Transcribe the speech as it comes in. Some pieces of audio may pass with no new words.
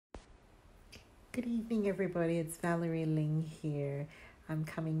Good evening, everybody. It's Valerie Ling here. I'm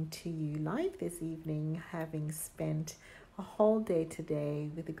coming to you live this evening, having spent a whole day today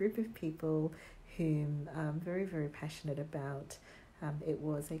with a group of people whom I'm very, very passionate about. It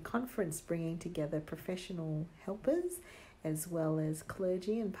was a conference bringing together professional helpers as well as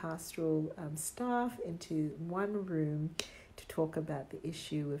clergy and pastoral staff into one room to talk about the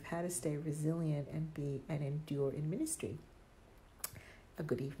issue of how to stay resilient and endure in ministry. A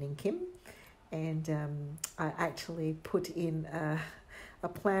good evening, Kim. And I actually put in a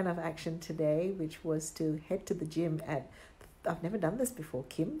plan of action today, which was to head to the gym I've never done this before,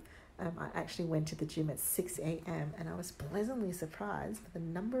 Kim. I actually went to the gym at 6 a.m. and I was pleasantly surprised for the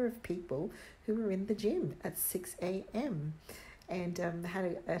number of people who were in the gym at 6 a.m. And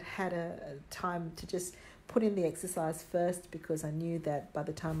had a time to just put in the exercise first because I knew that by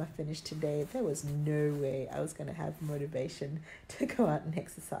the time I finished today, there was no way I was going to have motivation to go out and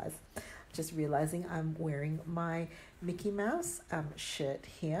exercise. Just realizing I'm wearing my Mickey Mouse shirt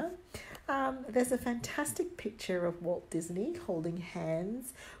here. There's a fantastic picture of Walt Disney holding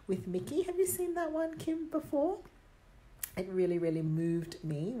hands with Mickey. Have you seen that one, Kim, before? It really, really moved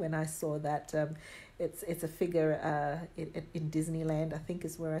me when I saw that. It's a figure in Disneyland, I think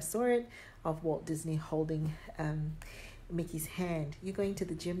is where I saw it, of Walt Disney holding Mickey's hand. You're going to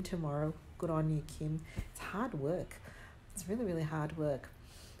the gym tomorrow. Good on you, Kim. It's hard work. It's really, really hard work.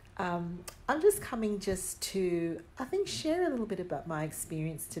 I'm just coming to, I think, share a little bit about my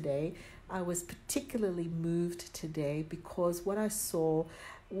experience today. I was particularly moved today because what I saw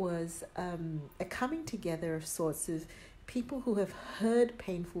was a coming together of sorts of people who have heard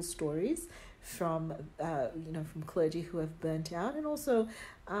painful stories from clergy who have burnt out, and also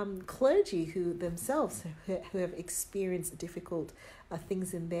clergy who themselves who have experienced difficult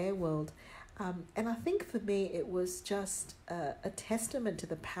things in their world. And I think for me, it was just a testament to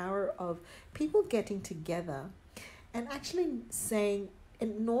the power of people getting together and actually saying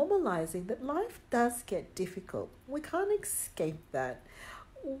and normalizing that life does get difficult. We can't escape that.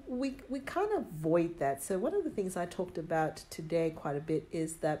 We can't avoid that. So one of the things I talked about today quite a bit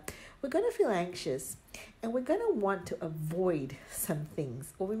is that we're going to feel anxious and we're going to want to avoid some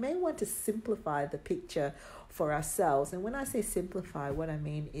things, or we may want to simplify the picture for ourselves. And when I say simplify, what I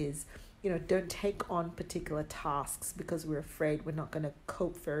mean is, don't take on particular tasks because we're afraid we're not going to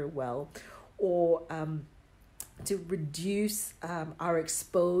cope very well, or to reduce our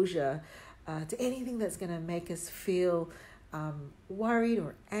exposure to anything that's going to make us feel worried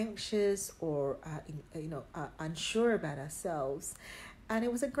or anxious or unsure about ourselves. And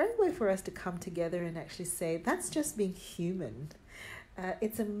it was a great way for us to come together and actually say that's just being human.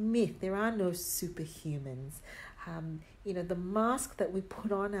 It's a myth. There are no superhumans. The mask that we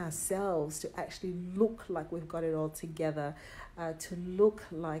put on ourselves to actually look like we've got it all together, to look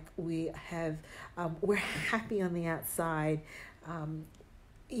like we're happy on the outside.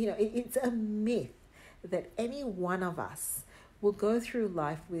 It's a myth that any one of us will go through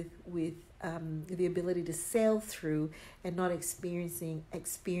life with the ability to sail through and not experience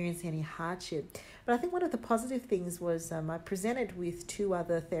any hardship. But I think one of the positive things was I presented with two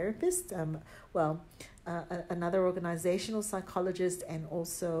other therapists, another organizational psychologist, and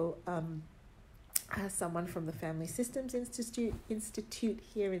also someone from the Family Systems Institute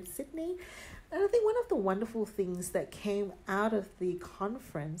here in Sydney. And I think one of the wonderful things that came out of the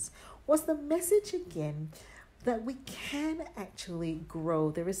conference was the message again that we can actually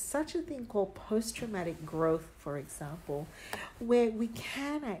grow. There is such a thing called post-traumatic growth, for example, where we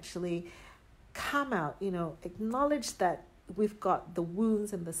can actually come out, acknowledge that we've got the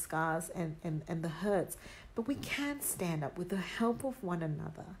wounds and the scars and the hurts, but we can stand up with the help of one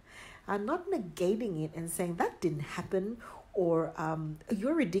another, not negating it and saying that didn't happen, or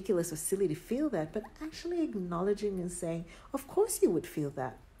you're ridiculous or silly to feel that, but actually acknowledging and saying, of course you would feel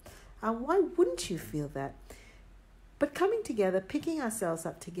that. Why wouldn't you feel that? But coming together, picking ourselves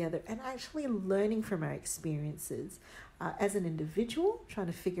up together, and actually learning from our experiences as an individual, trying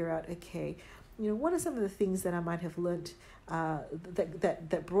to figure out, okay, what are some of the things that I might have learned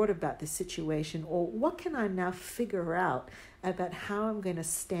that brought about this situation, or what can I now figure out about how I'm going to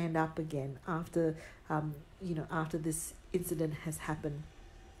stand up again after this incident has happened.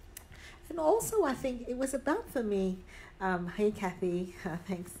 And also, I think it was about, for me, hey Kathy,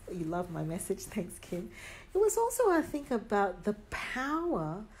 thanks, you love my message, thanks Kim. It was also, I think, about the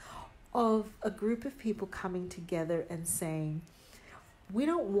power of a group of people coming together and saying, we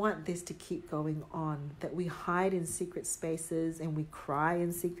don't want this to keep going on, that we hide in secret spaces and we cry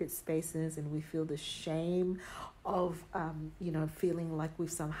in secret spaces and we feel the shame of, feeling like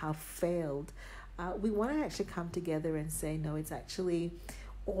we've somehow failed. We want to actually come together and say, no, it's actually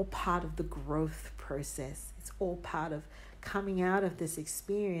all part of the growth process. It's all part of coming out of this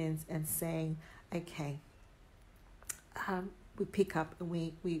experience and saying, okay, we pick up and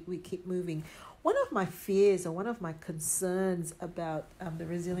we keep moving. One of my fears or one of my concerns about the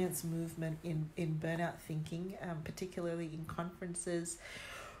resilience movement in burnout thinking, particularly in conferences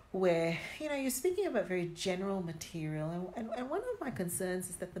where, you're speaking about very general material. And one of my concerns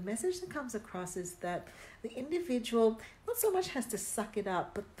is that the message that comes across is that the individual not so much has to suck it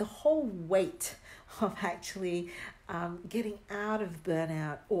up, but the whole weight of actually getting out of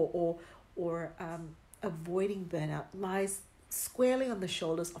burnout or avoiding burnout lies squarely on the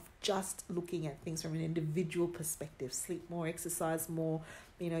shoulders of just looking at things from an individual perspective. Sleep more, exercise more,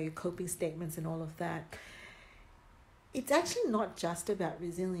 your coping statements and all of that. It's actually not just about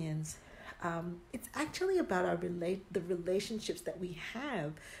resilience. It's actually about the relationships that we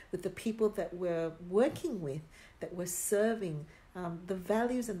have with the people that we're working with, that we're serving, the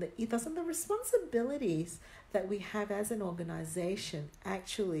values and the ethos and the responsibilities that we have as an organization,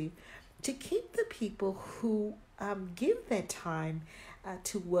 actually, to keep the people who give their time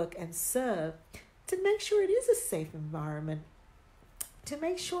to work and serve, to make sure it is a safe environment, to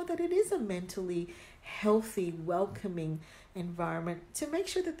make sure that it is a mentally healthy, welcoming environment, to make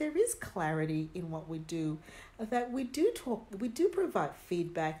sure that there is clarity in what we do, that we do provide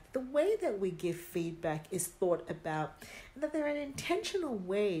feedback. The way that we give feedback is thought about, and that there are intentional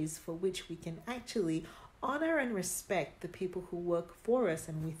ways for which we can actually honor and respect the people who work for us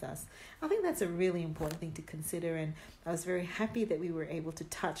and with us. I think that's a really important thing to consider, and I was very happy that we were able to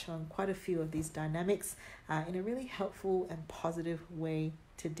touch on quite a few of these dynamics in a really helpful and positive way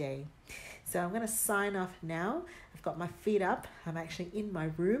today. So I'm going to sign off now. I've got my feet up. I'm actually in my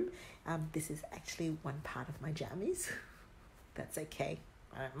room. This is actually one part of my jammies. That's okay.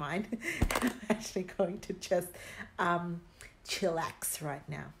 I don't mind. I'm actually going to just chillax right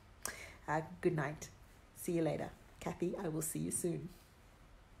now. Good night. See you later. Kathy, I will see you soon.